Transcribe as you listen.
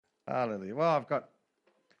Hallelujah. Well, I've got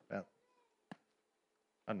about,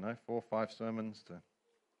 4 or 5 sermons to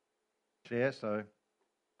share, so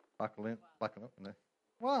buckle up.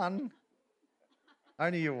 One.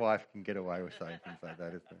 Only your wife can get away with saying things like that,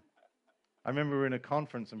 isn't it? I remember we were in a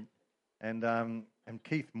conference and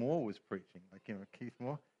Keith Moore was preaching, Keith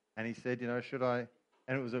Moore, and he said, should I,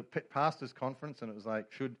 and it was a pastor's conference, and it was like,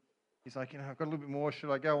 he's like, I've got a little bit more,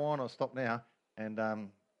 should I go on or stop now? And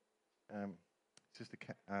Sister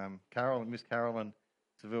Carol and Miss Carol and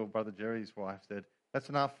Seville, Brother Jerry's wife, said, that's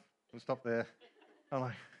enough, we'll stop there. I'm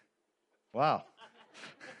like, wow.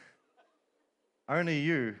 Only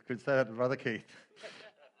you could say that to Brother Keith.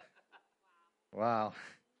 Wow.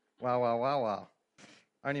 Wow.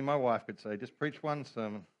 Only my wife could say, just preach one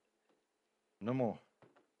sermon. No more.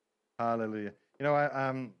 Hallelujah.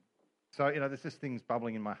 There's just things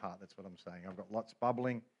bubbling in my heart. That's what I'm saying. I've got lots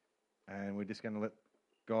bubbling, and we're just going to let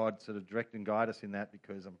God sort of direct and guide us in that,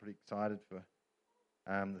 because I'm pretty excited for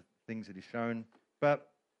the things that He's shown.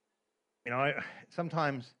 But,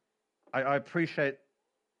 sometimes I appreciate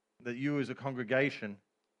that you as a congregation,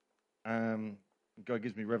 God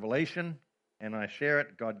gives me revelation, and I share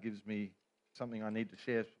it. God gives me something I need to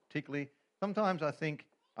share particularly. Sometimes I think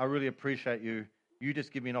I really appreciate you. You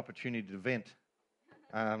just give me an opportunity to vent.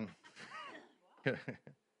 I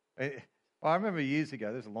remember years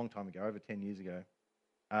ago, this was a long time ago, over 10 years ago,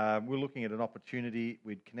 we were looking at an opportunity.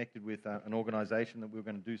 We'd connected with an organisation that we were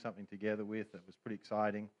going to do something together with. That was pretty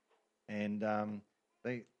exciting. And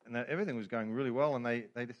everything was going really well. And they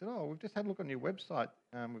just said, we've just had a look on your website.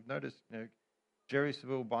 We've noticed, Jerry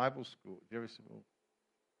Seville Bible School, Jerry Seville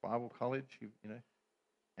Bible College,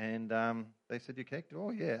 And they said, you connected?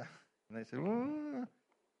 Oh, yeah. And they said, well,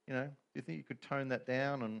 do you think you could tone that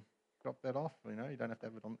down and drop that off? You don't have to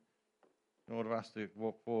have it on in order for us to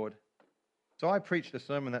walk forward. So I preached a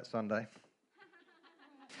sermon that Sunday.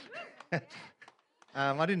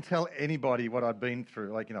 I didn't tell anybody what I'd been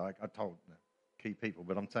through. I told key people,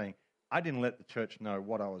 but I'm saying I didn't let the church know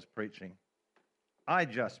what I was preaching. I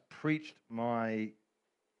just preached my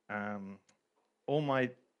all my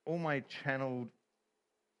channeled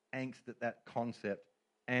angst at that concept.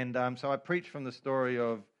 And so I preached from the story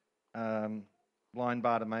of blind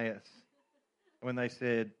Bartimaeus, when they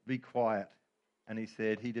said, be quiet. And he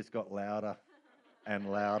said, he just got louder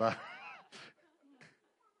and louder.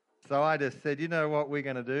 So I just said, you know what we're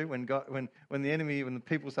going to do? When the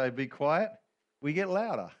people say, be quiet, we get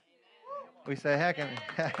louder. We say, how can...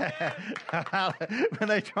 when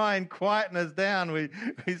they try and quieten us down, we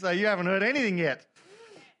say, you haven't heard anything yet.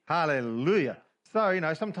 Hallelujah. So,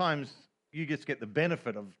 sometimes you just get the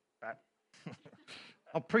benefit of that.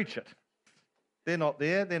 I'll preach it. They're not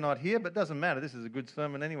there, they're not here, but it doesn't matter. This is a good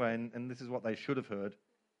sermon anyway, and this is what they should have heard.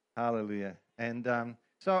 Hallelujah. And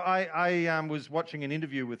so I was watching an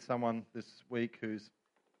interview with someone this week who's,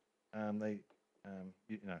 I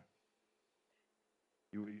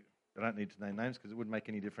don't need to name names because it wouldn't make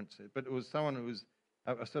any difference, but it was someone who was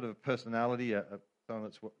a sort of personality, someone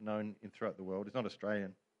that's known throughout the world. He's not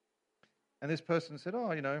Australian. And this person said,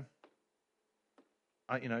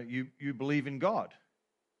 you believe in God.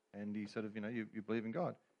 And he sort of, you believe in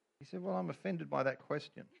God. He said, well, I'm offended by that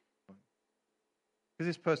question. Because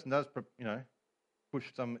this person does, push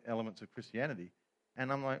some elements of Christianity.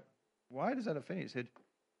 And I'm like, why does that offend you? He said,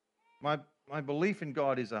 my belief in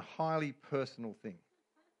God is a highly personal thing.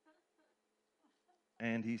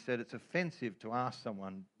 And he said it's offensive to ask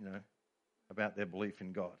someone, about their belief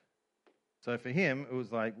in God. So for him, it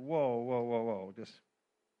was like, whoa.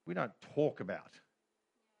 We don't talk about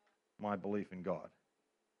my belief in God.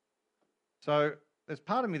 So there's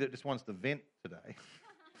part of me that just wants to vent today,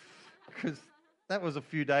 because that was a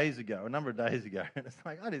number of days ago, and it's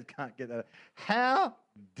like, I just can't get that. How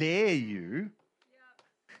dare you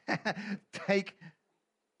take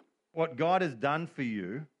what God has done for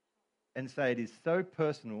you and say it is so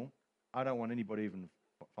personal, I don't want anybody even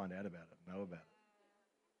find out about it, know about it.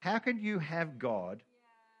 How can you have God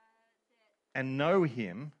and know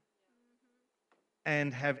Him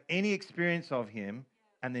and have any experience of Him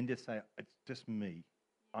and then just say, it's just me.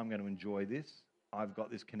 I'm going to enjoy this. I've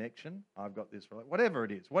got this connection. I've got this, whatever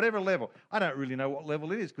it is, whatever level. I don't really know what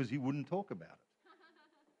level it is because He wouldn't talk about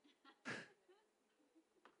it.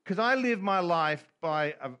 Because I live my life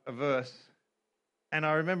by a verse. And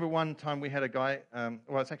I remember one time we had a guy,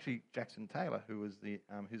 it's actually Jackson Taylor, who's the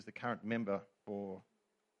current member for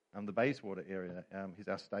the Bayswater area. He's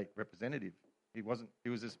our state representative. He was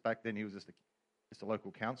just back then, he was just a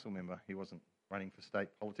local council member. He wasn't running for state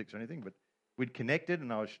politics or anything, but we'd connected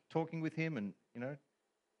and I was talking with him and,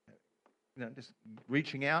 just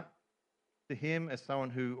reaching out. to him as someone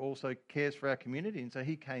who also cares for our community. And so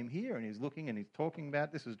he came here and he's looking and he's talking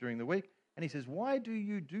about this. Was during the week. And he says, why do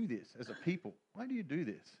you do this as a people? Why do you do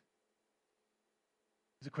this?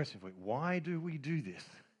 There's a question for you. Why do we do this?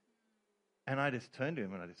 And I just turned to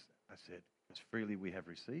him and I said, because freely we have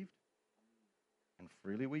received and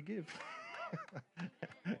freely we give.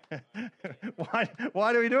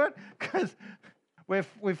 Why do we do it? Because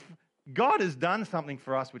God has done something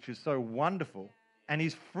for us which is so wonderful, and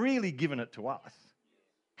he's freely given it to us.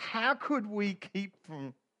 How could we keep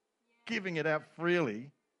from giving it out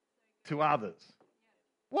freely to others?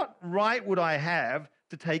 What right would I have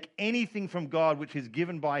to take anything from God which is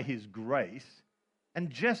given by his grace and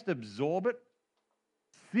just absorb it,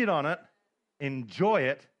 sit on it, enjoy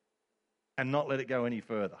it, and not let it go any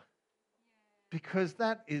further? Because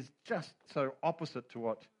that is just so opposite to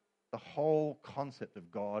what the whole concept of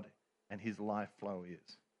God and his life flow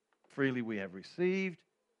is. Freely we have received,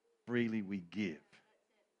 freely we give.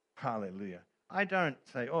 Hallelujah. I don't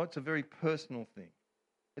say, oh, it's a very personal thing.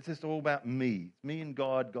 It's just all about me. It's me and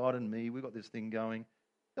God, God and me. We've got this thing going.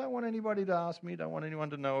 Don't want anybody to ask me. Don't want anyone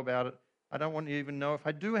to know about it. I don't want you to even know if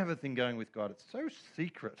I do have a thing going with God. It's so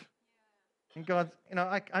secret. And God's,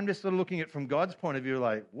 I'm just sort of looking at it from God's point of view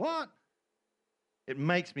like, what? It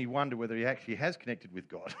makes me wonder whether he actually has connected with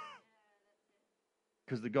God.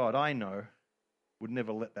 Because the God I know would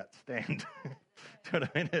never let that stand. Do you know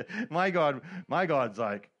what I mean? My God's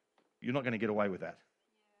like, you're not going to get away with that.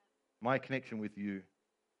 My connection with you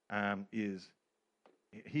is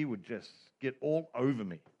he would just get all over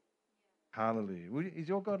me. Hallelujah. Is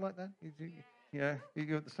your God like that? You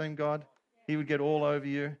got the same God? He would get all over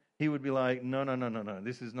you. He would be like, no,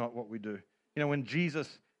 this is not what we do. When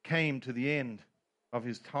Jesus came to the end of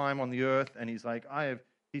his time on the earth and he's like,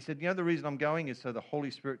 he said, the reason I'm going is so the Holy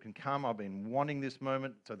Spirit can come. I've been wanting this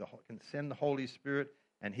moment so can send the Holy Spirit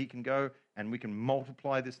and he can go and we can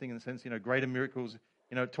multiply this thing in the sense, greater miracles.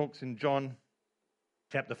 It talks in John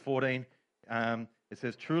chapter 14. It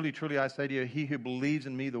says, truly, truly, I say to you, he who believes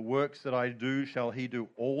in me, the works that I do shall he do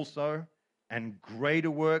also, and greater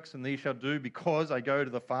works than these shall do, because I go to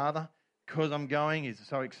the Father. Because I'm going, he's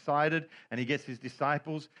so excited, and he gets his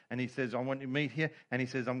disciples, and he says, I want you to meet here, and he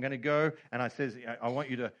says, I'm going to go, and I says, I want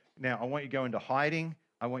you to go into hiding.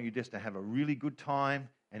 I want you just to have a really good time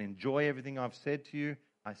and enjoy everything I've said to you.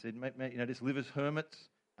 I said, mate, just live as hermits,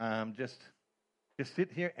 just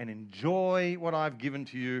sit here and enjoy what I've given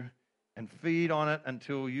to you, and feed on it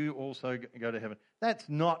until you also go to heaven. That's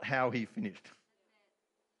not how he finished.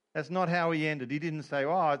 That's not how he ended. He didn't say,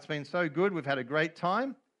 oh, it's been so good, we've had a great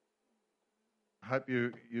time. I hope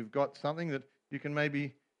you've got something that you can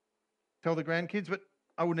maybe tell the grandkids, but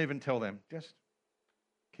I wouldn't even tell them. Just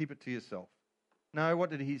keep it to yourself. No, what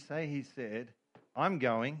did he say? He said, I'm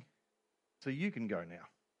going so you can go now.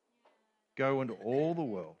 Go into all the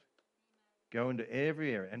world. Go into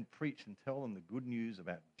every area and preach and tell them the good news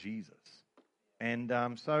about Jesus. And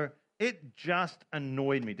so it just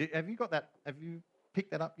annoyed me. Have you got that? Have you picked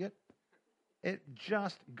that up yet? It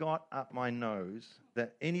just got up my nose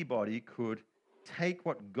that anybody could take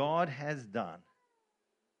what God has done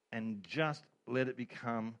and just let it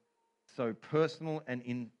become so personal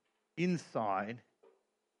and inside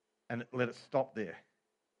and let it stop there.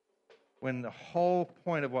 When the whole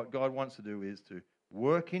point of what God wants to do is to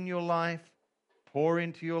work in your life, pour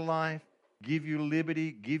into your life, give you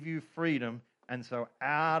liberty, give you freedom, and so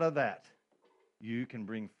out of that, you can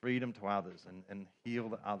bring freedom to others and heal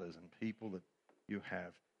the others and people that you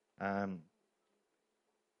have.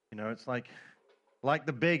 It's like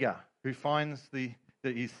the beggar who finds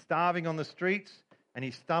that he's starving on the streets and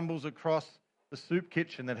he stumbles across the soup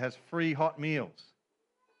kitchen that has free hot meals.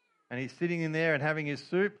 And he's sitting in there and having his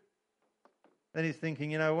soup. Then he's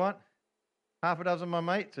thinking, you know what? Half a dozen of my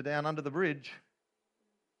mates are down under the bridge.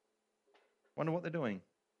 Wonder what they're doing.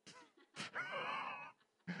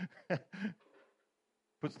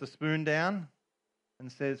 Puts the spoon down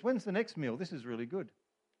and says, when's the next meal? This is really good.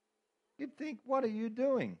 You'd think, what are you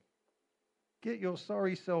doing? Get your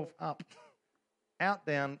sorry self up, out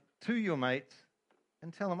down to your mates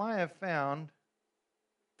and tell them, I have found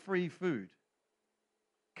free food.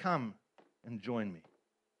 Come and join me.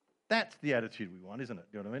 That's the attitude we want, isn't it?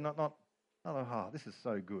 You know what I mean? Not oh, this is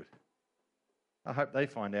so good. I hope they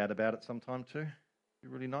find out about it sometime too. It'd be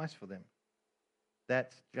really nice for them.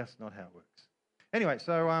 That's just not how it works. Anyway,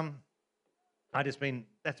 so that's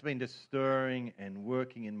been just stirring and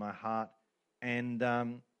working in my heart, and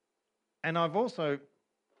I've also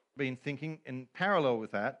been thinking in parallel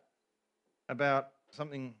with that about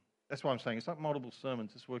something. That's why I'm saying it's like multiple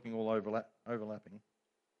sermons, just working all overlapping.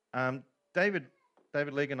 David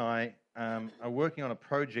Legg and I are working on a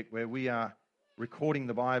project where we are recording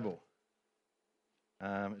the Bible.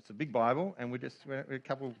 It's a big Bible, and we're a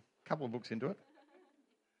couple of books into it.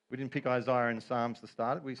 We didn't pick Isaiah and Psalms to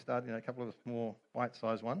start it. We started a couple of more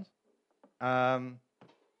bite-sized ones.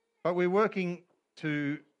 But we're working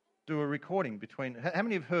to do a recording between. How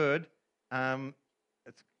many have heard?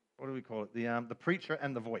 What do we call it? The preacher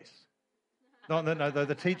and the voice. No,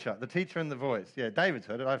 the teacher and the voice. Yeah, David's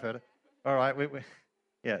heard it. I've heard it. All right.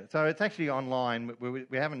 Yeah. So it's actually online.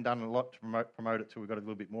 We haven't done a lot to promote it till we've got a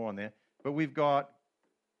little bit more on there. But we've got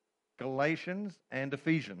Galatians and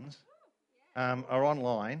Ephesians are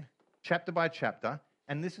online, chapter by chapter,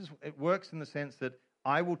 and it works in the sense that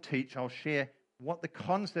I'll share what the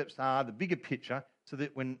concepts are, the bigger picture, so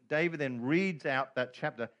that when David then reads out that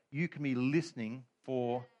chapter, you can be listening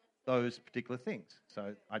for those particular things.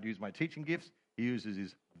 So I'd use my teaching gifts. He uses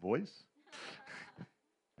his voice.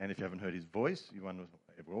 And if you haven't heard his voice, you wonder,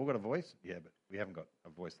 have we all got a voice? Yeah, but we haven't got a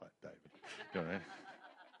voice like David. You know what I mean?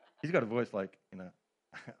 He's got a voice like,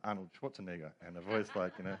 Arnold Schwarzenegger, and a voice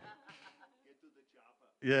like,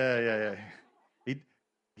 Yeah.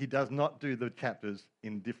 He does not do the chapters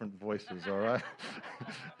in different voices, all right?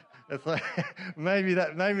 It's like, maybe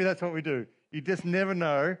that's what we do. You just never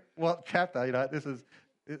know what chapter, this is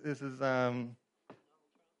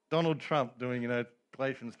Donald Trump doing,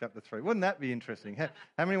 Galatians chapter 3. Wouldn't that be interesting? How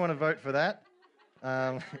many want to vote for that?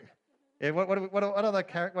 Yeah. What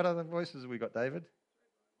other voices have we got, David?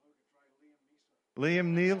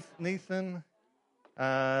 Liam Neeson.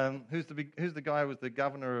 Who's the guy who was the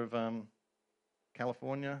governor of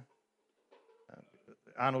California?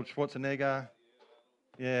 Arnold Schwarzenegger.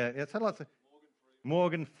 Yeah. So lots of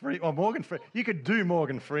Morgan Freeman. You could do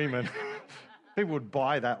Morgan Freeman. People would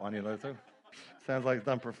buy that one, So sounds like it's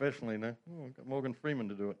done professionally, no? Oh, I've got Morgan Freeman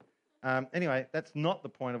to do it. Anyway, that's not the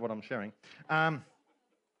point of what I'm sharing.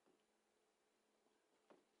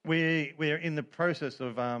 We're in the process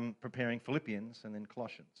of preparing Philippians and then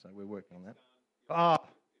Colossians, so we're working on that.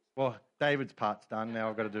 Well, David's part's done. Now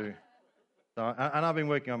I've got to do. So, and I've been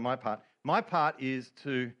working on my part. My part is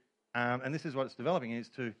to, and this is what it's developing, is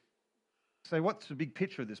to say, what's the big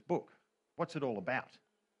picture of this book? What's it all about?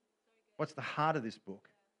 What's the heart of this book?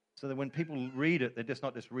 So that when people read it, they're just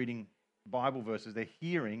not just reading Bible verses, they're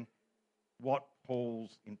hearing what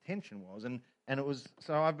Paul's intention was. And it was,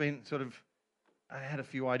 so I've been I had a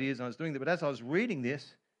few ideas and I was doing that, but as I was reading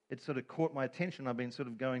this, it sort of caught my attention. I've been sort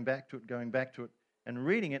of going back to it, and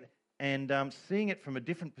reading it, and seeing it from a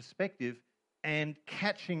different perspective, and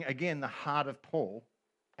catching, again, the heart of Paul.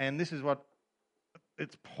 And this is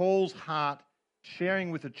it's Paul's heart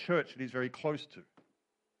sharing with a church that he's very close to.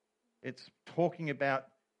 It's talking about,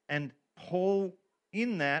 and Paul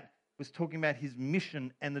in that was talking about his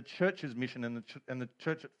mission and the church's mission and the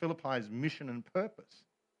church at Philippi's mission and purpose.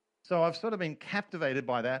 So I've sort of been captivated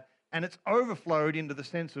by that, and it's overflowed into the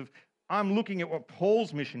sense of I'm looking at what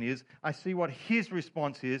Paul's mission is, I see what his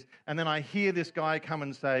response is, and then I hear this guy come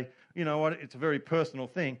and say, you know what, it's a very personal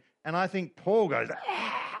thing, and I think Paul goes,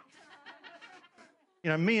 ah!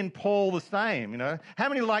 Me and Paul the same, How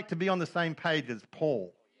many like to be on the same page as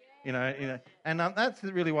Paul? And that's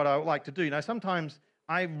really what I like to do. Sometimes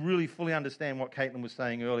I really fully understand what Caitlin was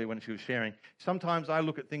saying earlier when she was sharing. Sometimes I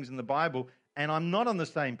look at things in the Bible and I'm not on the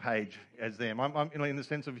same page as them. I'm in the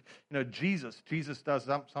sense of, Jesus does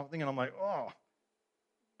something and I'm like, oh,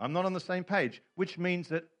 I'm not on the same page, which means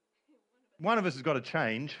that one of us has got to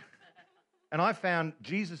change. And I found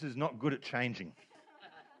Jesus is not good at changing.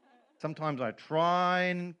 Sometimes I try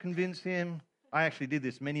and convince him. I actually did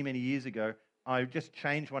this many, many years ago. I just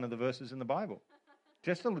changed one of the verses in the Bible.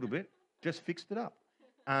 Just a little bit. Just fixed it up.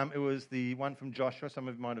 It was the one from Joshua. Some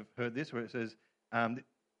of you might have heard this, where it says,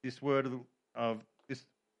 this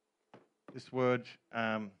word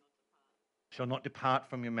shall not depart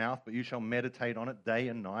from your mouth, but you shall meditate on it day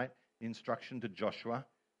and night. The instruction to Joshua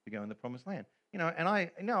to go in the promised land. And I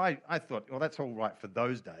thought, well, that's all right for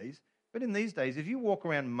those days. But in these days, if you walk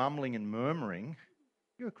around mumbling and murmuring,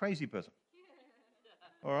 you're a crazy person.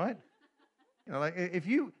 All right?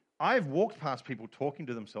 I've walked past people talking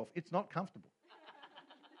to themselves. It's not comfortable.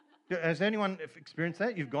 Has anyone experienced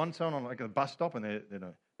that? You've gone someone on like a bus stop and they're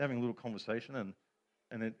having a little conversation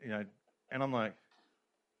and I'm like,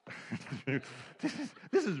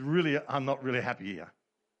 this is really, I'm not really happy here.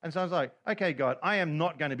 And so I was like, okay, God, I am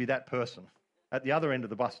not going to be that person at the other end of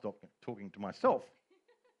the bus stop talking to myself,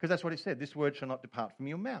 because that's what it said. This word shall not depart from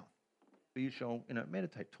your mouth, but you shall,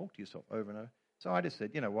 meditate, talk to yourself over and over. So I just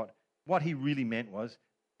said, you know what? What he really meant was,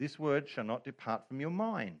 this word shall not depart from your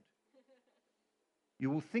mind. You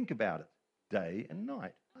will think about it day and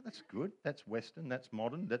night. Oh, that's good. That's Western. That's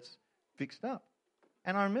modern. That's fixed up.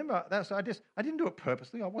 And I remember that, so I didn't do it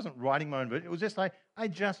purposely. I wasn't writing my own version. It was just like, I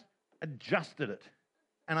just adjusted it.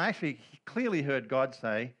 And I actually clearly heard God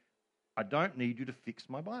say, I don't need you to fix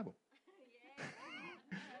my Bible.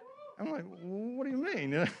 I'm like, what do you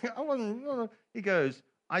mean? I wasn't. He goes,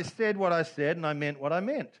 I said what I said and I meant what I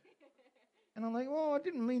meant. And I'm like, well, I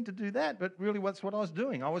didn't mean to do that, but really that's what I was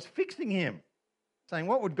doing. I was fixing him, saying,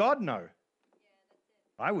 what would God know?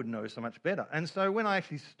 I would know so much better. And so when I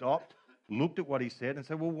actually stopped, looked at what he said and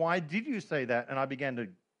said, well, why did you say that? And I began to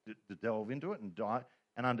delve into it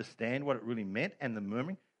and understand what it really meant and the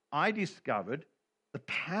murmuring. I discovered the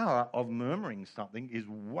power of murmuring something is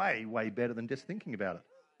way, way better than just thinking about it.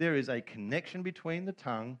 There is a connection between the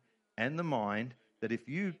tongue and the mind that if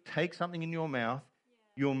you take something in your mouth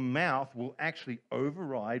will actually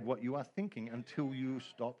override what you are thinking until you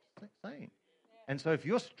stop saying. And so if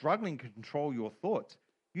you're struggling to control your thoughts,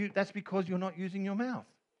 that's because you're not using your mouth.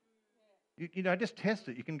 Just test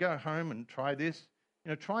it. You can go home and try this.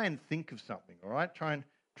 Try and think of something, all right? Try and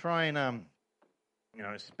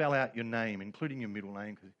spell out your name, including your middle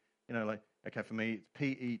name, because, okay, for me,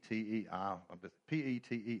 it's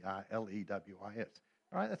Peterlewiss.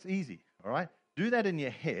 All right, that's easy, all right? Do that in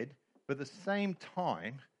your head, but at the same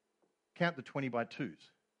time, count the 20 by twos,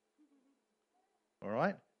 all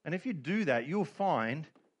right? And if you do that, you'll find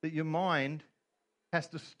that your mind has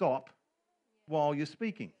to stop while you're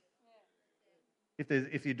speaking.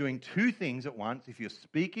 If you're doing two things at once, if you're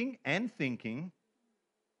speaking and thinking,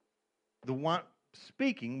 the one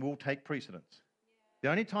speaking will take precedence. The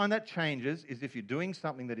only time that changes is if you're doing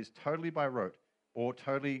something that is totally by rote or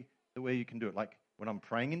totally the way you can do it. Like when I'm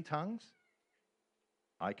praying in tongues,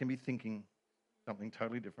 I can be thinking something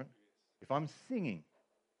totally different. If I'm singing,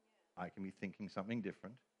 I can be thinking something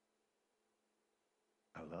different.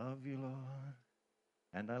 I love you, Lord,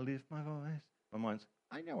 and I lift my voice. My mind's,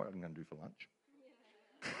 I know what I'm going to do for lunch.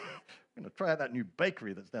 I'm going to try out that new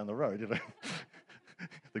bakery that's down the road.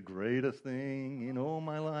 The greatest thing in all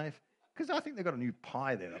my life. Because I think they've got a new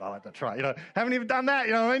pie there that I like to try. Haven't even done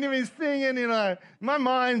that. I ain't even singing. My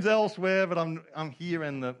mind's elsewhere, but I'm here.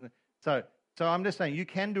 So I'm just saying you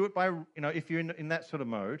can do it by if you're in that sort of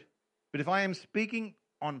mode. But if I am speaking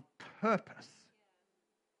on purpose,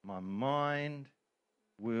 my mind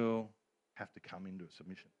will have to come into a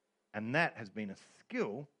submission, and that has been a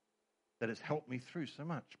skill that has helped me through so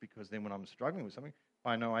much. Because then when I'm struggling with something,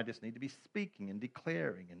 I know I just need to be speaking and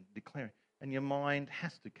declaring, and your mind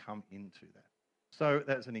has to come into that. So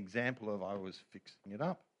that's an example of I was fixing it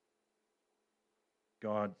up.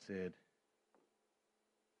 God said,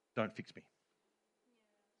 don't fix me.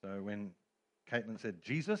 So when Caitlin said,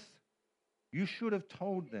 Jesus, you should have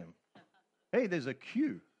told them, hey, there's a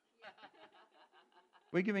queue.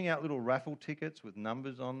 We're giving out little raffle tickets with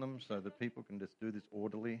numbers on them so that people can just do this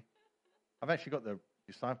orderly. I've actually got the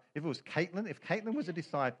disciple. If it was Caitlin, if Caitlin was a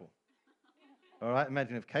disciple, all right,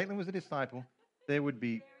 imagine if Caitlin was a disciple, there would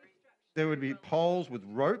be poles with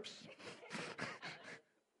ropes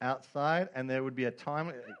outside, and there would be a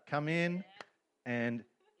time come in, and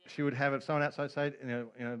she would have someone outside say,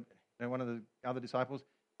 one of the other disciples,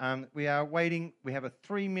 we are waiting. We have a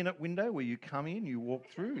 3-minute window where you come in, you walk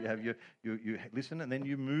through, you listen, and then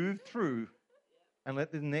you move through, and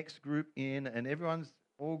let the next group in, and everyone's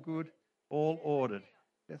all good, all ordered.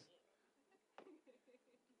 Yes.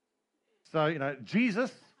 So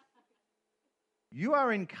Jesus, you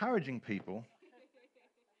are encouraging people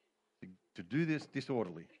to do this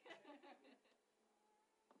disorderly.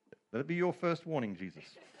 Let it be your first warning, Jesus.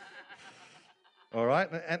 All right?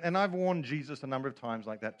 And I've warned Jesus a number of times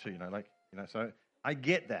like that too, so I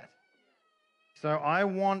get that. So I've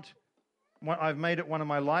made it one of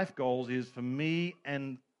my life goals is for me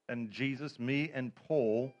and Jesus, me and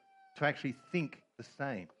Paul, to actually think the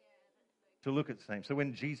same, to look at the same. So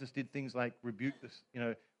when Jesus did things like rebuke this, he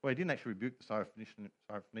didn't actually rebuke the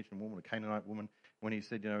Syrophoenician woman, a Canaanite woman, when he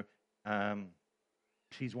said,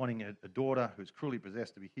 she's wanting a daughter who's cruelly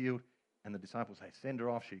possessed to be healed. And the disciples say, send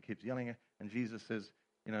her off. She keeps yelling. And Jesus says,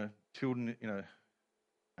 children,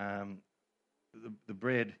 the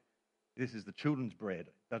bread, this is the children's bread.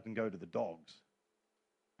 It doesn't go to the dogs.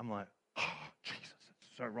 I'm like, oh, Jesus,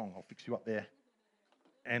 it's so wrong. I'll fix you up there.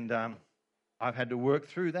 And I've had to work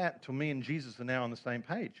through that till me and Jesus are now on the same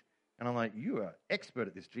page. And I'm like, you are expert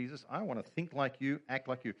at this, Jesus. I want to think like you, act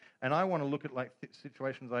like you. And I want to look at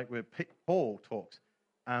situations like where Paul talks.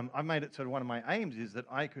 I made it sort of one of my aims is that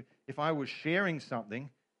I could, if I was sharing something,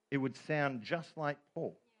 it would sound just like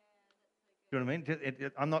Paul. Do you know what I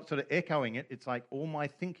mean? I'm not sort of echoing it. It's like all my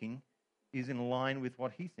thinking is in line with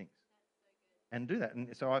what he thinks. And do that.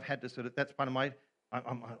 And so I've had to that's part of my,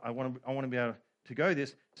 I want to be able to go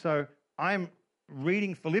this. So I'm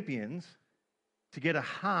reading Philippians to get a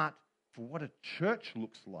heart for what a church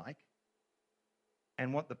looks like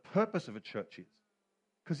and what the purpose of a church is.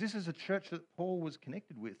 Because this is a church that Paul was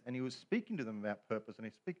connected with, and he was speaking to them about purpose, and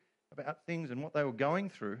he spoke about things and what they were going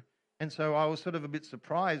through. And so I was sort of a bit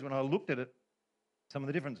surprised when I looked at it, some of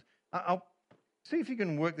the difference. I'll see if you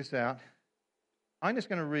can work this out. I'm just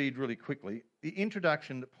going to read really quickly the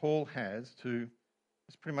introduction that Paul has to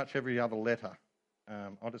pretty much every other letter.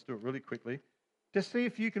 I'll just do it really quickly. Just see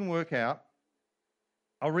if you can work out.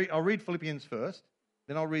 I'll read Philippians first,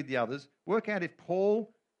 then I'll read the others. Work out if Paul's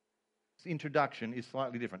introduction is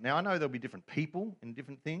slightly different. Now, I know there'll be different people and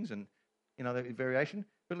different things and, there'll be variation.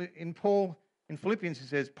 But in Philippians, he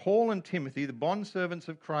says, Paul and Timothy, the bondservants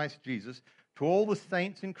of Christ Jesus, to all the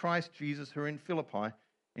saints in Christ Jesus who are in Philippi,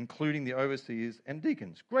 including the overseers and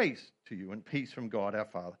deacons. Grace to you and peace from God our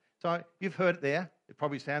Father. So you've heard it there. It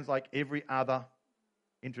probably sounds like every other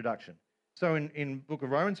introduction. So in book of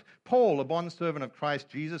Romans, Paul, a bondservant of Christ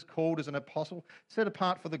Jesus, called as an apostle, set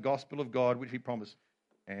apart for the gospel of God, which he promised.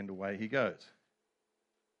 And away he goes.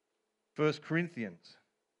 1 Corinthians.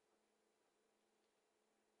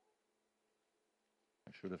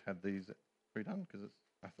 I should have had these redone because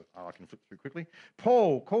I thought, I can flip through quickly.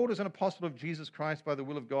 Paul, called as an apostle of Jesus Christ by the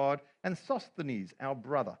will of God, and Sosthenes, our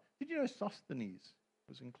brother. Did you know Sosthenes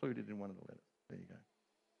was included in one of the letters? There you go.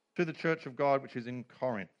 To the church of God, which is in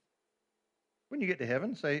Corinth. When you get to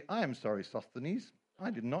heaven, say, I am sorry, Sosthenes.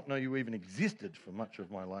 I did not know you even existed for much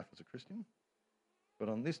of my life as a Christian. But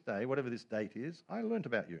on this day, whatever this date is, I learnt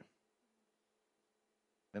about you.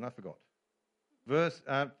 Then I forgot. 2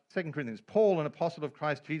 Corinthians, Paul, an apostle of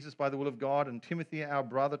Christ Jesus by the will of God, and Timothy, our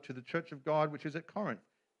brother, to the church of God, which is at Corinth,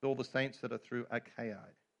 with all the saints that are through Achaia.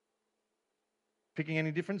 Picking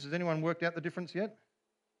any difference? Has anyone worked out the difference yet?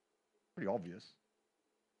 Pretty obvious.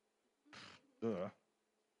 Duh.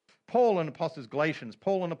 Paul, an apostle, Galatians.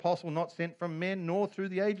 Paul, an apostle, not sent from men, nor through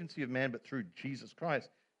the agency of man, but through Jesus Christ,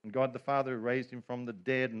 and God the Father who raised him from the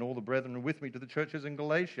dead, and all the brethren are with me, to the churches in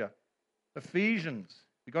Galatia. Ephesians.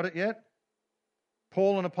 You got it yet?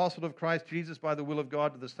 Paul, an apostle of Christ Jesus by the will of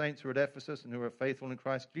God, to the saints who are at Ephesus and who are faithful in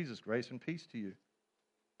Christ Jesus, grace and peace to you.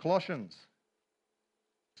 Colossians.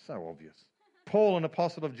 So obvious. Paul, an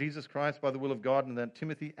apostle of Jesus Christ by the will of God, and then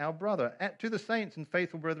Timothy, our brother, to the saints and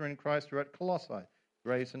faithful brethren in Christ who are at Colossae,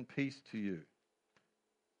 grace and peace to you.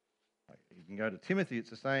 You can go to Timothy, it's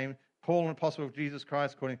the same. Paul, an apostle of Jesus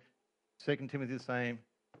Christ, according to 2 Timothy, the same.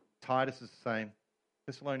 Titus is the same.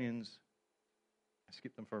 Thessalonians, I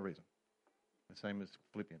skipped them for a reason. The same as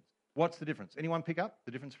Philippians. What's the difference? Anyone pick up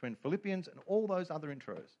the difference between Philippians and all those other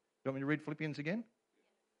intros? You want me to read Philippians again?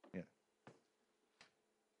 Yeah.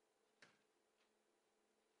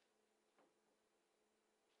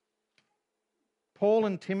 Paul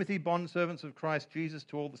and Timothy, bondservants of Christ Jesus,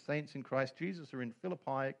 to all the saints in Christ Jesus who are in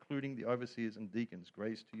Philippi, including the overseers and deacons.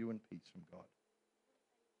 Grace to you and peace from God.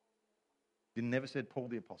 You never said Paul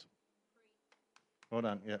the apostle. Well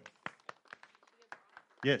done, yeah.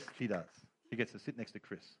 Yes, she does. She gets to sit next to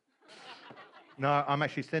Chris. No, I'm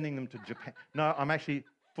actually sending them to Japan. No, I'm actually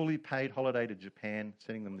fully paid holiday to Japan,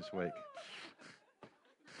 sending them this week.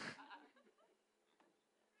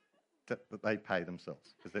 That they pay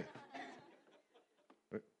themselves, because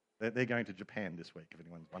they're going to Japan this week, if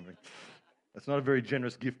anyone's wondering. That's not a very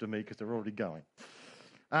generous gift to me, because they're already going.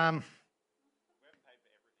 We haven't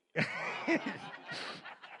paid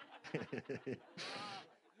for everything.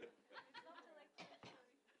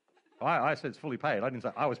 I said it's fully paid. I didn't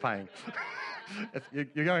say I was paying.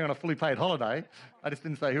 You're going on a fully paid holiday. I just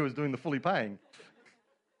didn't say who was doing the fully paying.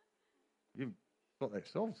 You've got that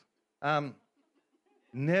yourselves.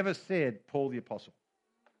 Never said Paul the apostle.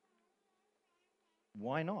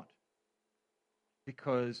 Why not?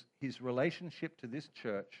 Because his relationship to this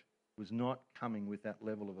church was not coming with that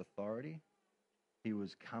level of authority. He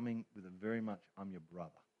was coming with a very much, I'm your brother.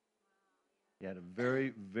 He had a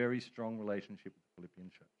very, very strong relationship with the Philippian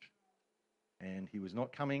church. And he was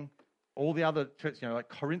not coming, all the other churches, like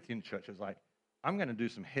Corinthian churches, like, I'm going to do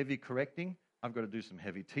some heavy correcting, I've got to do some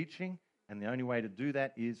heavy teaching, and the only way to do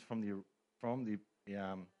that is from the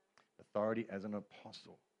authority as an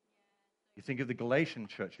apostle. You think of the Galatian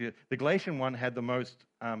church. The Galatian one had the most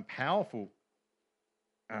powerful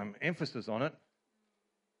emphasis on it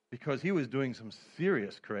because he was doing some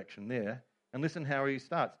serious correction there. And listen how he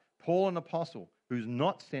starts. Paul, an apostle, who's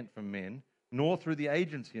not sent from men, nor through the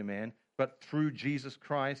agency of man, but through Jesus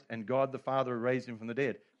Christ and God the Father who raised him from the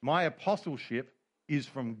dead. My apostleship is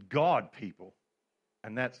from God, people.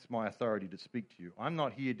 And that's my authority to speak to you. I'm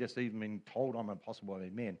not here just even being told I'm an apostle by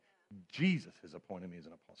men. Jesus has appointed me as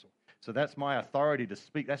an apostle. So that's my authority to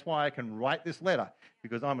speak. That's why I can write this letter,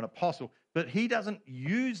 because I'm an apostle. But he doesn't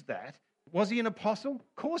use that. Was he an apostle?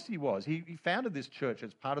 Of course he was. He founded this church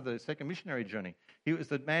as part of the second missionary journey. He was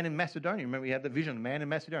the man in Macedonia. Remember, he had the vision, the man in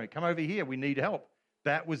Macedonia. Come over here, we need help.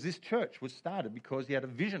 That was this church was started because he had a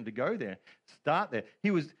vision to go there, start there.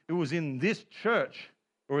 It was in this church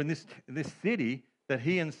or in this city that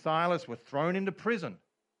he and Silas were thrown into prison.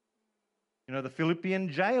 You know, the Philippian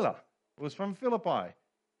jailer was from Philippi.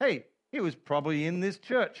 Hey, he was probably in this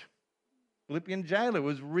church. Philippian jailer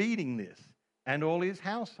was reading this and all his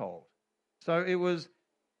household. So it was,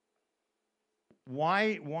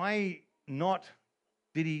 why not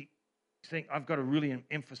did he think, I've got to really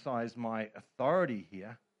emphasize my authority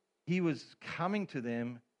here? He was coming to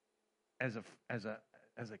them as a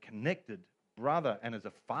connected brother and as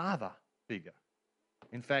a father figure.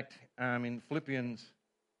 In fact, in Philippians,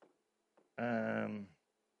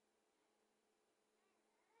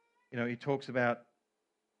 he talks about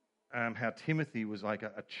how Timothy was like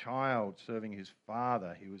a child serving his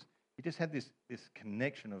father. He just had this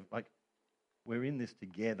connection of like, we're in this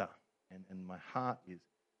together, and my heart is.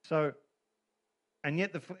 So, and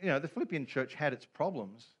yet the Philippian church had its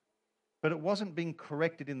problems, but it wasn't being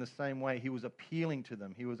corrected in the same way. He was appealing to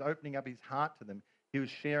them. He was opening up his heart to them. He was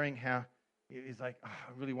sharing how he's like, I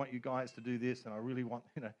really want you guys to do this, and I really want,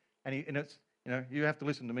 you have to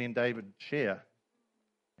listen to me and David share,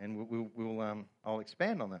 and I'll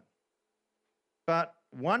expand on that. But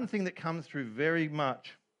one thing that comes through very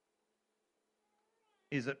much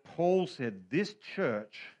is that Paul said, this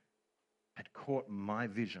church had caught my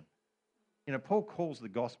vision. Paul calls the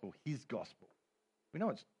gospel his gospel. We know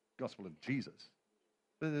it's the gospel of Jesus.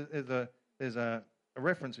 There's a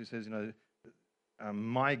reference who says,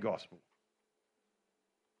 my gospel.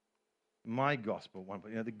 My gospel.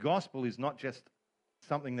 The gospel is not just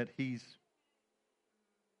something that he's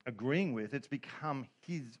agreeing with. It's become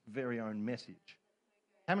his very own message.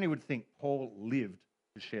 How many would think Paul lived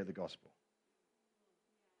to share the gospel?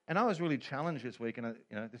 And I was really challenged this week, and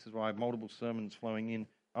this is why I have multiple sermons flowing in.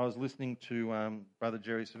 I was listening to Brother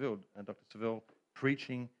Jerry Seville, Dr. Seville,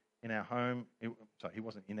 preaching in our home. He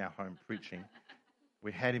wasn't in our home preaching.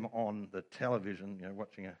 We had him on the television,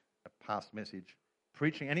 watching a past message,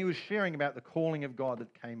 preaching, and he was sharing about the calling of God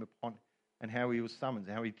that came upon, and how he was summoned,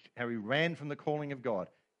 how he ran from the calling of God.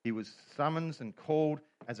 He was summoned and called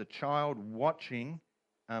as a child, watching.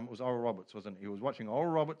 It was Oral Roberts, wasn't it? He was watching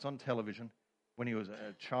Oral Roberts on television when he was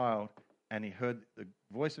a child, and he heard the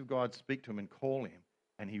voice of God speak to him and call him,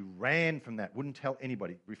 and he ran from that, wouldn't tell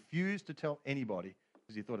anybody, refused to tell anybody,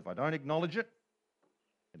 because he thought, if I don't acknowledge it,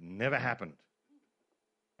 it never happened.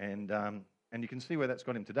 And you can see where that's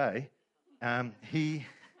got him today. He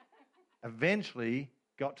eventually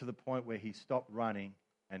got to the point where he stopped running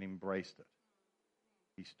and embraced it.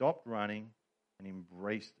 He stopped running and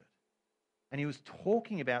embraced it. And he was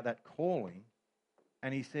talking about that calling,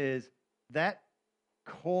 and he says, that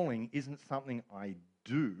calling isn't something I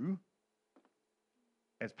do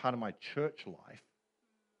as part of my church life.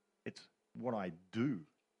 It's what I do.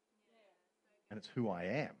 And it's who I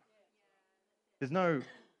am.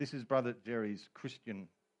 This is Brother Jerry's Christian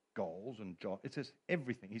goals and job. It's just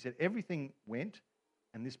everything. He said everything went,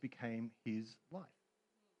 and this became his life.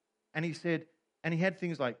 And he said, and he had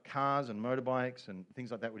things like cars and motorbikes and things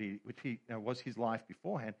like that, which was his life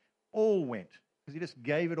beforehand, all went, because he just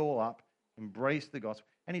gave it all up, embraced the gospel.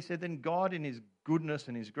 And he said, then God in his goodness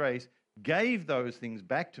and his grace gave those things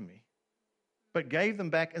back to me, but gave them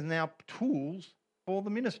back as now tools for the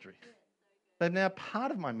ministry. They're now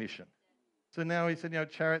part of my mission. So now he said,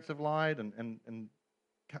 Chariots of Light, and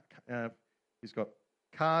he's got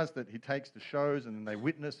cars that he takes to shows, and then they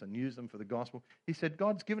witness and use them for the gospel. He said,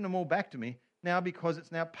 God's given them all back to me now because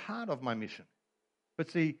it's now part of my mission.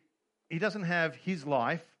 But see, he doesn't have his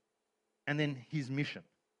life and then his mission.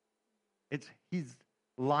 It's his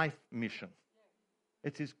life mission.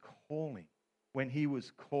 It's his calling. When he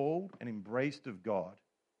was called and embraced of God,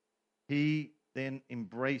 he then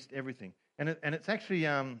embraced everything. And it's actually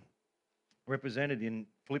represented in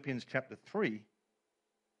Philippians chapter 3,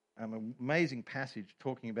 an amazing passage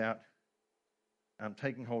talking about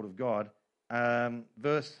taking hold of God.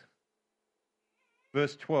 Verse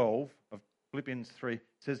 12 of Philippians 3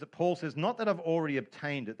 says that Paul says, not that I've already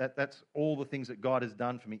obtained it, that's all the things that God has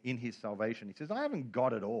done for me in his salvation. He says, I haven't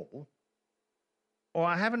got it all, or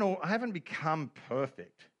I haven't become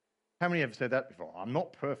perfect. How many have said that before? I'm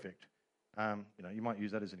not perfect. You might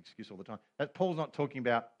use that as an excuse all the time. Paul's not talking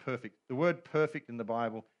about perfect. The word perfect in the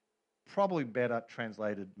Bible, probably better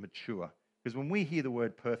translated mature. Because when we hear the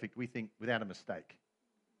word perfect, we think without a mistake.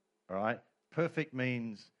 All right? Perfect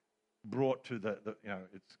means brought to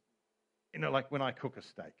it's, like when I cook a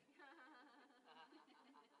steak.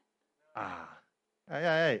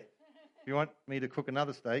 Hey. If you want me to cook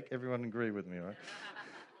another steak, everyone agree with me, right?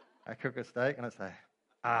 I cook a steak and I say,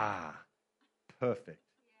 perfect.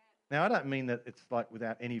 Now, I don't mean that it's like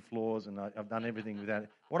without any flaws and I've done everything without it.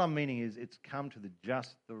 What I'm meaning is it's come to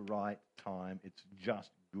just the right time. It's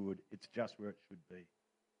just good. It's just where it should be.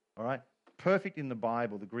 All right? Perfect in the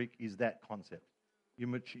Bible, the Greek, is that concept.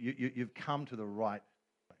 You've come to the right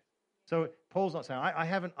place. So Paul's not saying,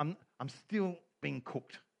 I'm still being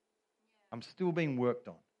cooked. I'm still being worked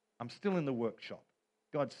on. I'm still in the workshop.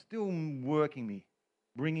 God's still working me,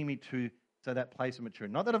 bringing me to that place of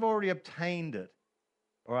maturity. Not that I've already obtained it,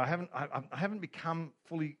 or I haven't become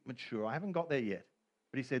fully mature. I haven't got there yet.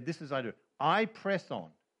 But he said, this is I do. I press on,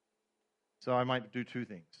 so I might do two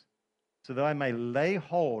things. So that I may lay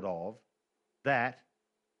hold of that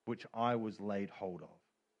which I was laid hold of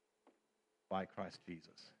by Christ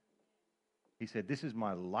Jesus. He said, this is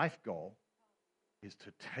my life goal, is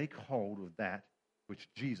to take hold of that which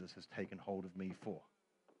Jesus has taken hold of me for.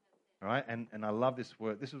 All right? And I love this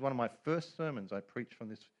word. This is one of my first sermons I preached from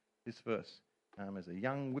this verse. As a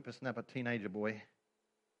young whippersnapper teenager boy,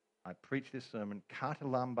 I preached this sermon.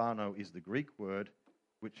 Katalambano is the Greek word,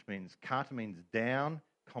 which means, kata means down,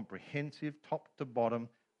 comprehensive, top to bottom.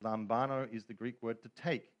 Lambano is the Greek word to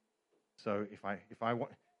take. So if I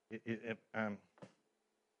want,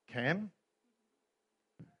 Cam,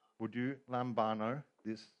 would you lambano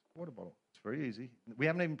this water bottle? It's very easy. We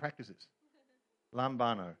haven't even practiced this.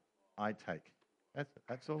 Lambano, I take.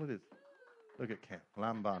 That's all it is. Look at Cam,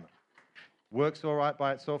 lambano. Works all right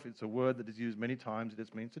by itself. It's a word that is used many times. It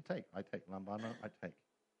just means to take. I take. Lambano, I take.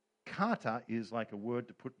 Kata is like a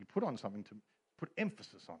word you put on something to put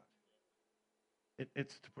emphasis on it.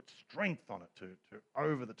 It's to put strength on it, to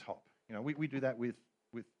over the top. We do that with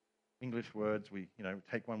English words. We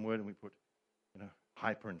take one word and we put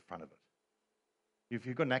hyper in front of it. If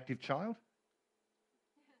you've got an active child,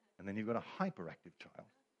 and then you've got a hyperactive child,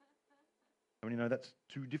 I mean, that's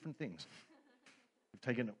two different things. You've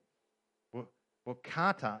taken it. Well,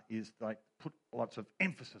 kata is like put lots of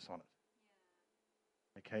emphasis on it.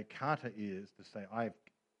 Okay, kata is to say, I've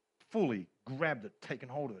fully grabbed it, taken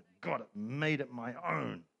hold of it, got it, made it my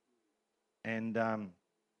own. And,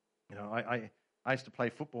 I used to play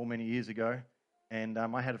football many years ago, and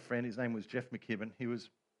I had a friend, his name was Jeff McKibben. He was,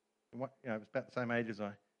 was about the same age as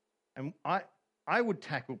I. And I would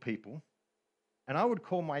tackle people, and I would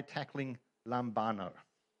call my tackling lambano.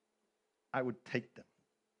 I would take them.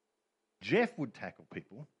 Jeff would tackle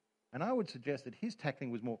people, and I would suggest that his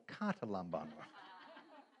tackling was more katalambano.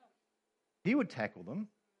 He would tackle them,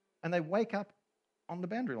 and they wake up on the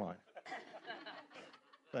boundary line.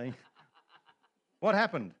 Saying, what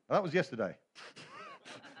happened? Oh, that was yesterday.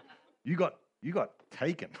 You got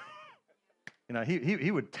taken.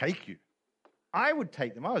 He would take you. I would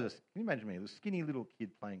take them. Can you imagine me? I was a skinny little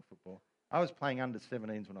kid playing football. I was playing under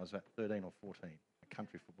 17s when I was about 13 or 14,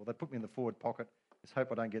 country football. They put me in the forward pocket. Just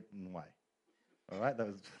hope I don't get in the way. All right? That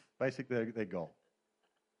was basically their goal.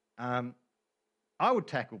 I would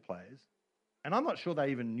tackle players, and I'm not sure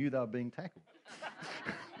they even knew they were being tackled.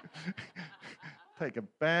 Take a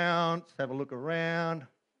bounce, have a look around.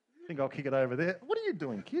 Think I'll kick it over there. What are you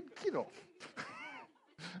doing, kid? Get off.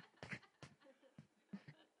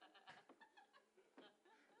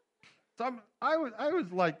 So I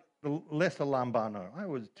was like the lesser lambano. I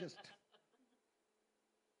was just...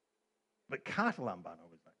 But Katalambano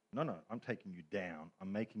was like, no, I'm taking you down.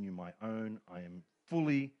 I'm making you my own. I am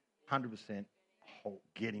fully, 100% whole,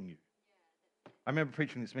 getting you. I remember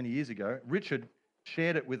preaching this many years ago. Richard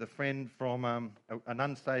shared it with a friend from an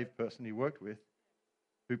unsaved person he worked with,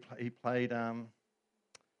 who he played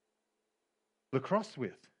lacrosse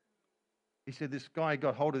with. He said this guy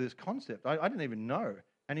got hold of this concept. I didn't even know.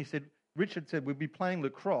 And he said, Richard said, we'd be playing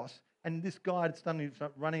lacrosse, and this guy had suddenly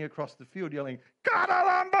started running across the field yelling,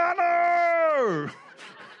 Katalambano!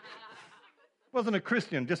 Wasn't a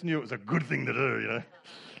Christian, just knew it was a good thing to do,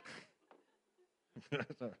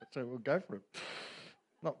 so we'll go for it.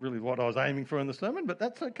 Not really what I was aiming for in the sermon, but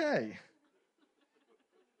that's okay.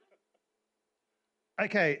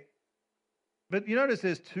 Okay, but you notice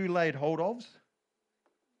there's two laid hold ofs,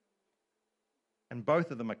 and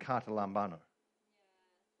both of them are Katalambano.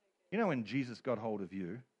 When Jesus got hold of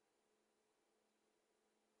you,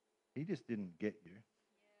 he just didn't get you.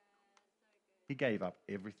 He gave up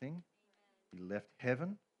everything. He left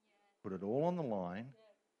heaven, put it all on the line,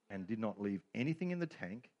 and did not leave anything in the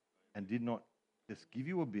tank, and did not just give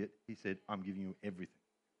you a bit. He said, I'm giving you everything.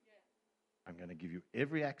 I'm going to give you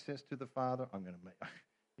every access to the Father. I'm going to make...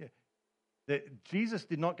 Jesus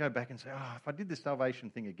did not go back and say, if I did this salvation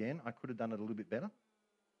thing again, I could have done it a little bit better.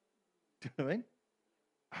 Do you know what I mean?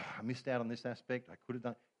 I missed out on this aspect. I could have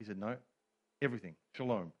done. He said, no, everything.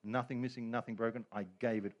 Shalom. Nothing missing, nothing broken. I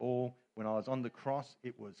gave it all. When I was on the cross,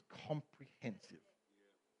 it was comprehensive.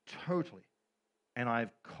 Totally. And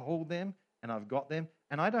I've called them and I've got them.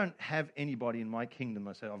 And I don't have anybody in my kingdom.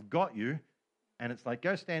 I say, I've got you. And it's like,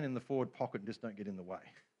 go stand in the forward pocket and just don't get in the way.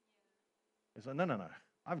 It's like, no.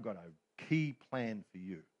 I've got a key plan for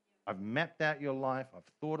you. I've mapped out your life. I've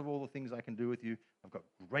thought of all the things I can do with you. I've got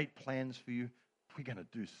great plans for you. We're going to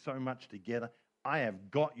do so much together. I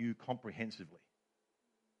have got you comprehensively.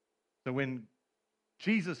 So when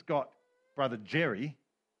Jesus got Brother Jerry,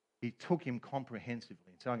 he took him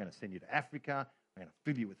comprehensively. And said, I'm going to send you to Africa. I'm going to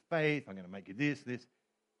fill you with faith. I'm going to make you this.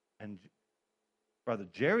 And Brother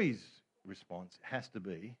Jerry's response has to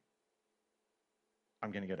be,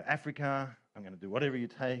 I'm going to go to Africa. I'm going to do whatever you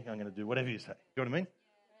take. I'm going to do whatever you say. You know what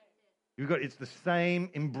I mean? It's the same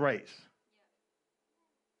embrace.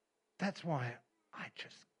 That's why I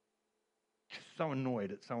just so annoyed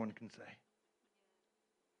that someone can say,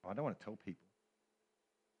 I don't want to tell people.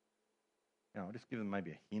 I'll just give them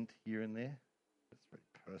maybe a hint here and there. That's very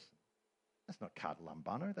personal. That's not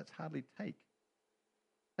Katalambano. That's hardly take.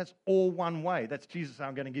 That's all one way. That's Jesus saying,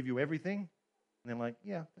 I'm going to give you everything. And they're like,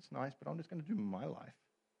 yeah, that's nice, but I'm just going to do my life.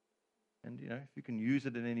 And, if you can use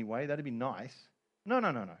it in any way, that'd be nice. No.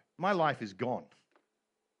 My life is gone.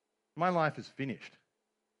 My life is finished.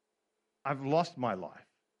 I've lost my life.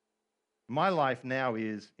 My life now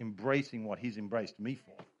is embracing what he's embraced me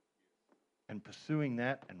for and pursuing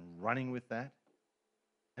that and running with that.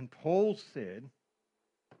 And Paul said,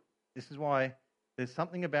 this is why there's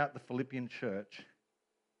something about the Philippian church.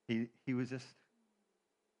 He was just,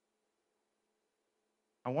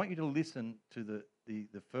 I want you to listen to the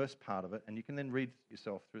first part of it, and you can then read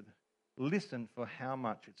yourself through listen for how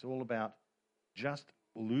much it's all about just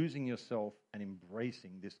losing yourself and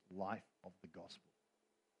embracing this life of the gospel.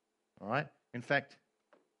 All right? In fact,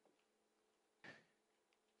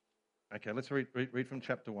 okay, let's read from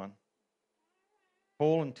chapter 1.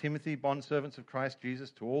 Paul and Timothy, bondservants of Christ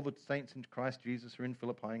Jesus, to all the saints in Christ Jesus who are in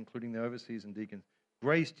Philippi, including the overseers and deacons,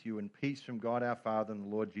 grace to you and peace from God our Father and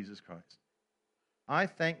the Lord Jesus Christ. I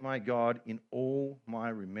thank my God in all my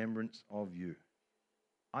remembrance of you.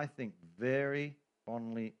 I think very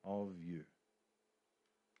fondly of you.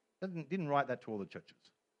 Didn't write that to all the churches.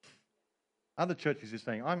 Other churches are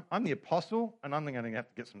saying, I'm the apostle, and I'm going to have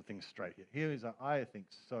to get some things straight here. Here is, I think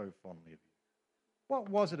so fondly of you. What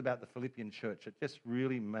was it about the Philippian church that just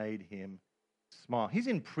really made him smile? He's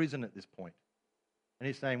in prison at this point. And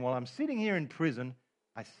he's saying, well, I'm sitting here in prison.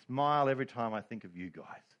 I smile every time I think of you guys.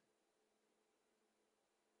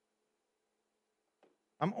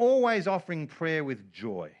 I'm always offering prayer with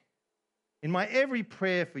joy. In my every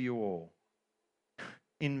prayer for you all,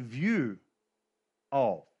 in view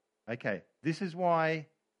of, okay, this is why,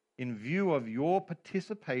 in view of your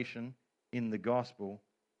participation in the gospel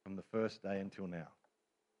from the first day until now.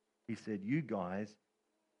 He said, you guys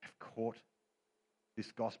have caught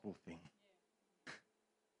this gospel thing.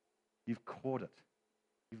 You've caught it.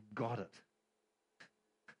 You've got it.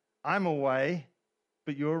 I'm away,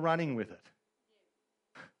 but you're running with it.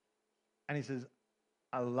 And he says,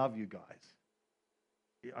 I love you guys.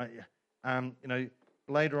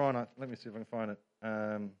 Later on, let me see if I can find it.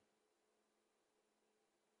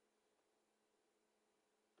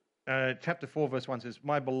 Chapter 4, verse 1 says,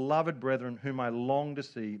 my beloved brethren, whom I long to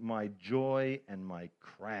see, my joy and my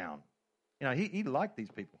crown. He liked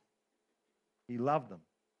these people. He loved them.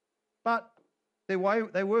 But they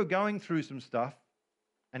were going through some stuff,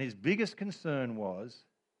 and his biggest concern was,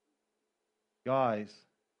 guys,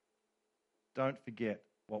 don't forget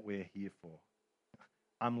what we're here for.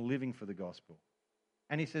 I'm living for the gospel.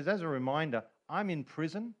 And he says, as a reminder, I'm in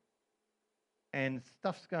prison, and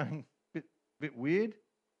stuff's going a bit weird,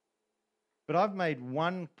 but I've made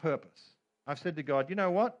one purpose. I've said to God, you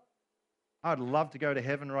know what? I'd love to go to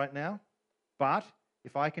heaven right now, but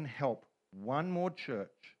if I can help one more church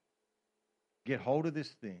get hold of this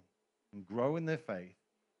thing and grow in their faith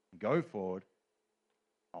and go forward,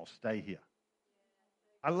 I'll stay here.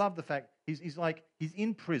 I love the fact he's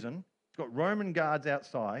in prison. He's got Roman guards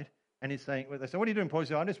outside, and he's saying, they say, what are you doing, Paul? He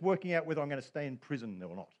said, I'm just working out whether I'm going to stay in prison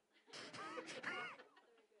or not.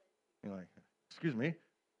 You're like, excuse me,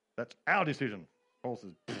 that's our decision. Paul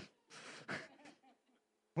says,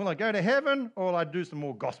 will I go to heaven or will I do some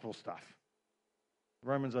more gospel stuff? The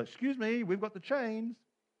Romans are, excuse me, we've got the chains.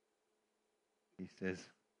 He says,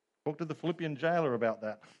 talk to the Philippian jailer about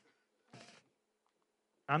that.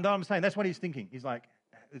 And I'm saying that's what he's thinking. He's like,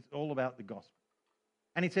 it's all about the gospel.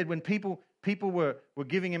 And he said when people were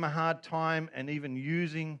giving him a hard time and even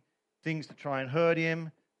using things to try and hurt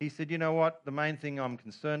him, he said, you know what? The main thing I'm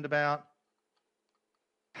concerned about,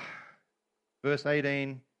 verse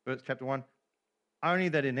 18, chapter 1, only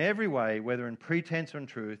that in every way, whether in pretense or in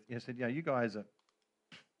truth, he said, you guys are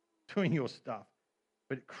doing your stuff.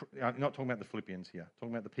 But I'm not talking about the Philippians here. I'm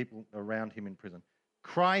talking about the people around him in prison.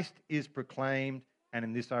 Christ is proclaimed, and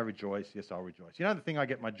in this I rejoice. Yes, I'll rejoice. You know, the thing I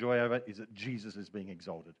get my joy over is that Jesus is being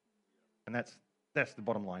exalted. And that's the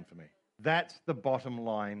bottom line for me. That's the bottom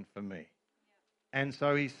line for me. And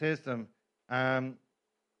so he says to them,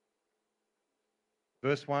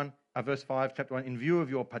 verse 5, chapter 1, in view of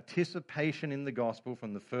your participation in the gospel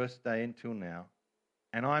from the first day until now,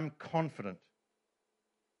 and I'm confident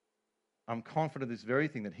of this very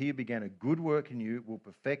thing, that he who began a good work in you will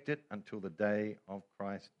perfect it until the day of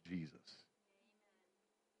Christ Jesus.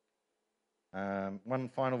 One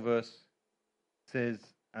final verse says,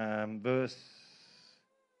 verse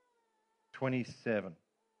 27.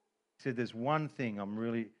 He said, there's one thing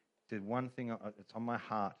it's on my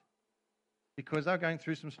heart. Because they're going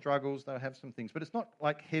through some struggles, they'll have some things. But it's not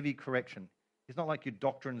like heavy correction. It's not like your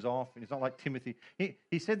doctrine's off, and it's not like Timothy.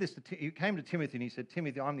 He said this he came to Timothy and he said,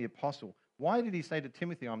 Timothy, I'm the apostle. Why did he say to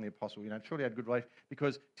Timothy, I'm the apostle? Surely he had good relations.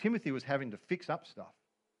 Because Timothy was having to fix up stuff.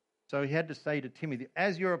 So he had to say to Timothy,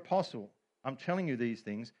 as your apostle, I'm telling you these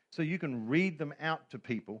things so you can read them out to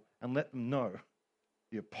people and let them know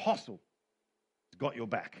the apostle has got your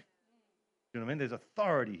back. You know what I mean? There's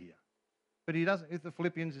authority here. But he doesn't. With the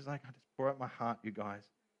Philippians, he's like, I just pour out my heart, you guys.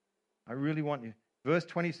 I really want you. Verse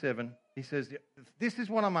 27, he says, this is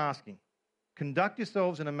what I'm asking. Conduct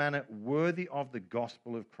yourselves in a manner worthy of the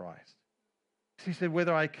gospel of Christ. So he said,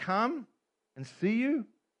 whether I come and see you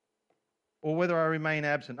or whether I remain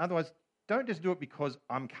absent. Otherwise, don't just do it because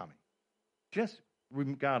I'm coming. Just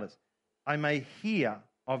regardless. I may hear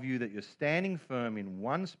of you that you're standing firm in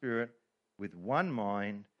one spirit, with one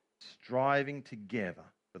mind, striving together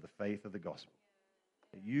for the faith of the gospel.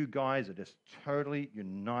 That you guys are just totally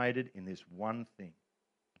united in this one thing.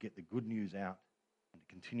 To get the good news out and to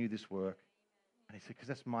continue this work. And he said, because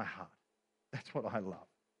that's my heart. That's what I love.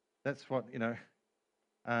 That's what, He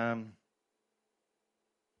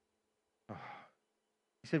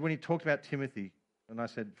said when he talked about Timothy, and I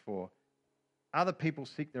said before, other people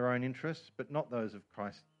seek their own interests, but not those of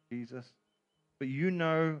Christ Jesus. But you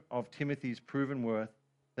know of Timothy's proven worth,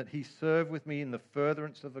 that he served with me in the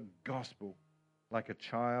furtherance of the gospel, like a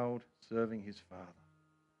child serving his father.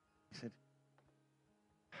 He said,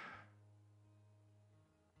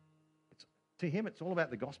 to him, it's all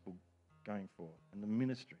about the gospel going forward, and the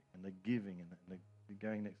ministry, and the giving, and the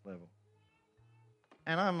going next level.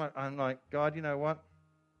 And I'm like, God, you know what?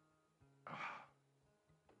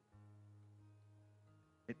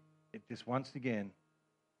 It just once again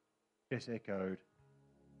just echoed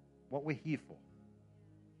what we're here for.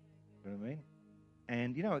 You know what I mean?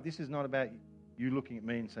 And this is not about you looking at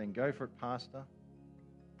me and saying, go for it, pastor,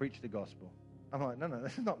 preach the gospel. I'm like, no,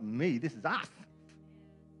 this is not me. This is us.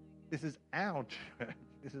 This is our church.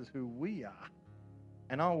 This is who we are.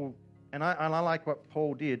 And I like what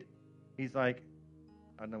Paul did. He's like,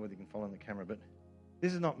 I don't know whether you can follow in the camera, but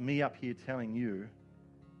this is not me up here telling you.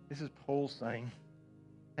 This is Paul saying,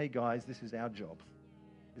 hey guys, this is our job.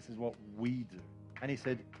 This is what we do. And he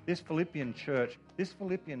said, this Philippian church,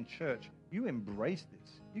 you embraced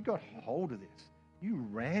this. You got hold of this. You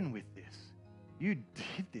ran with this. You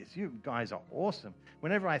did this. You guys are awesome.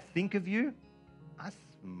 Whenever I think of you, I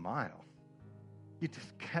smile. You're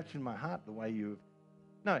just catching my heart the way you...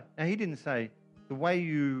 No, now he didn't say, the way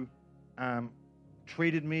you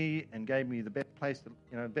treated me and gave me the best place,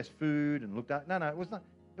 best food and looked at... No, it was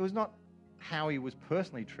not how he was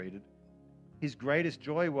personally treated. His greatest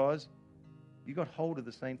joy was, you got hold of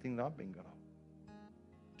the same thing that I've been got hold of.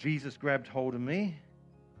 Jesus grabbed hold of me,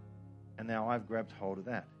 and now I've grabbed hold of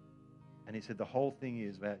that. And he said the whole thing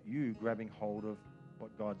is about you grabbing hold of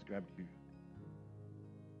what God's grabbed you.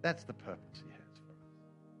 That's the purpose he has for us.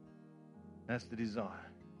 That's the desire.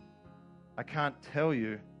 I can't tell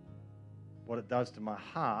you what it does to my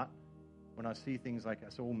heart when I see things like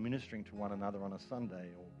us all ministering to one another on a Sunday,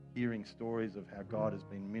 or hearing stories of how God has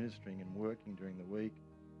been ministering and working during the week,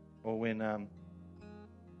 or when a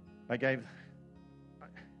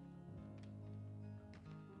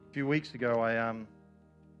few weeks ago I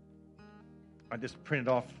just printed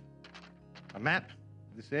off a map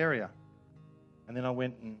of this area, and then I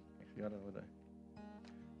went and I don't know whether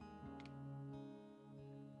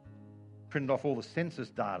printed off all the census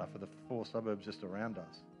data for the 4 suburbs just around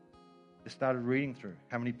us. Just started reading through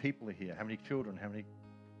how many people are here, how many children, how many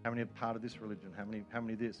are part of this religion, how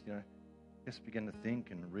many this, just begin to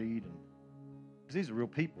think and read. Because these are real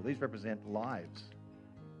people. These represent lives.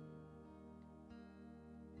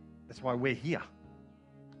 That's why we're here.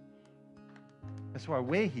 That's why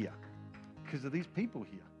we're here. Because of these people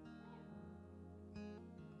here.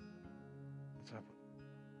 So,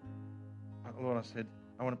 Lord, I said,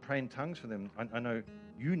 I want to pray in tongues for them. I know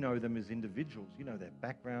you know them as individuals. You know their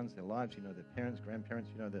backgrounds, their lives. You know their parents, grandparents.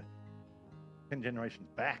 You know their 10 generations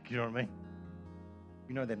back. You know what I mean?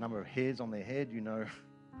 You know their number of hairs on their head. You know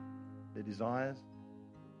their desires.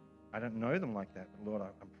 I don't know them like that. But Lord,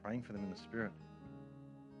 I'm praying for them in the Spirit.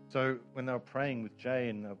 So when they were praying with Jay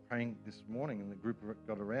and they were praying this morning and the group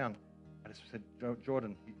got around, I just said,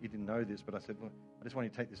 Jordan, he didn't know this, but I said, look, I just want you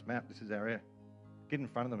to take this map. This is our area. Get in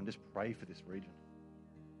front of them and just pray for this region.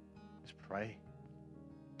 Just pray.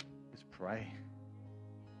 Just pray.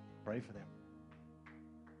 Pray for them.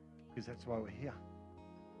 Because that's why we're here.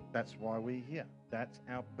 That's why we're here. That's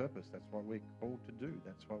our purpose. That's what we're called to do.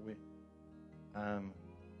 That's what we're...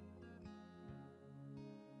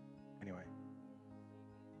 Anyway.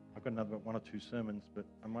 I've got another 1 or 2 sermons, but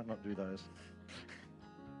I might not do those.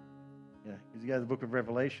 Yeah, because you go to the book of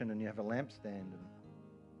Revelation and you have a lampstand, and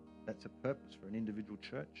that's a purpose for an individual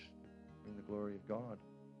church, bring the glory of God.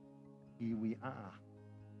 Here we are.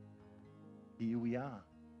 Here we are.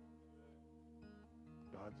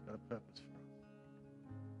 God's got a purpose for us.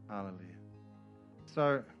 Hallelujah.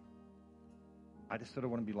 So, I just sort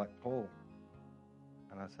of want to be like Paul.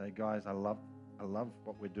 And I say, guys, I love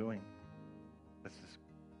what we're doing. Let's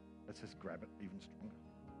just grab it even stronger.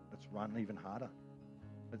 Let's run even harder.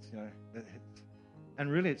 And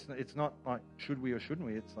really, it's not like should we or shouldn't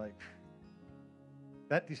we. It's like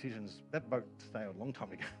that boat sailed a long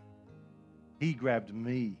time ago. He grabbed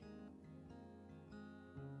me.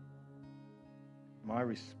 My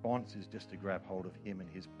response is just to grab hold of him and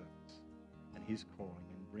his purpose and his calling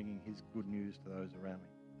and bringing his good news to those around me.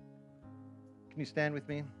 Can you stand with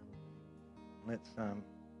me? Let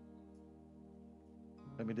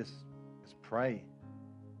me just pray.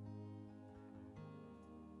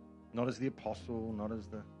 Not as the apostle, not as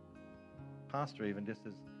the pastor even, just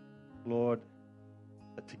as, Lord,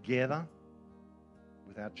 that together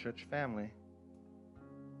with our church family,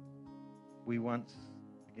 we once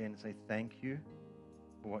again say thank you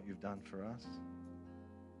for what you've done for us,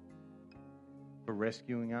 for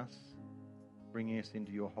rescuing us, bringing us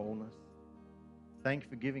into your wholeness. Thank you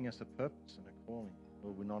for giving us a purpose and a calling.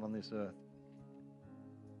 Lord, we're not on this earth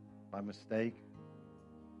by mistake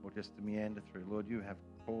or just to meander through. Lord, you have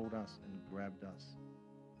called us and grabbed us.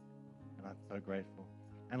 And I'm so grateful.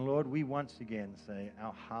 And Lord, we once again say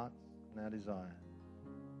our hearts and our desire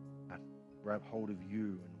are to grab hold of you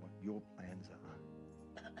and what your plans are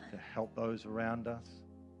to help those around us.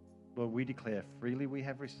 Lord, we declare freely we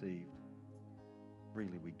have received,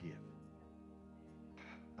 freely we give.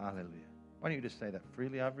 Hallelujah. Why don't you just say that?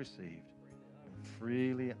 Freely I've received, and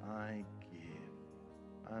freely I give.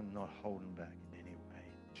 I'm not holding back in any way,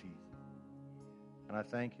 Jesus. And I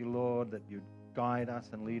thank you, Lord, that you guide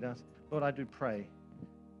us and lead us. Lord, I do pray.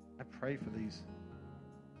 I pray for these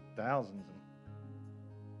thousands and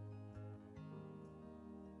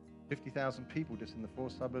 50,000 people just in the 4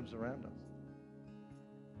 suburbs around us.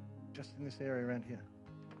 Just in this area around here.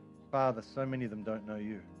 Father, so many of them don't know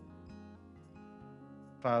you.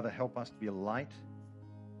 Father, help us to be a light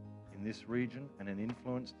in this region and an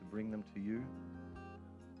influence to bring them to you.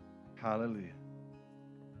 Hallelujah.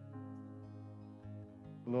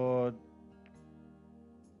 Lord,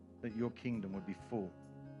 that your kingdom would be full.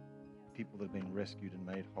 People that have been rescued and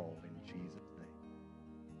made whole in Jesus'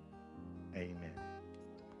 name. Amen.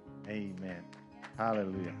 Amen.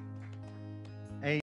 Hallelujah.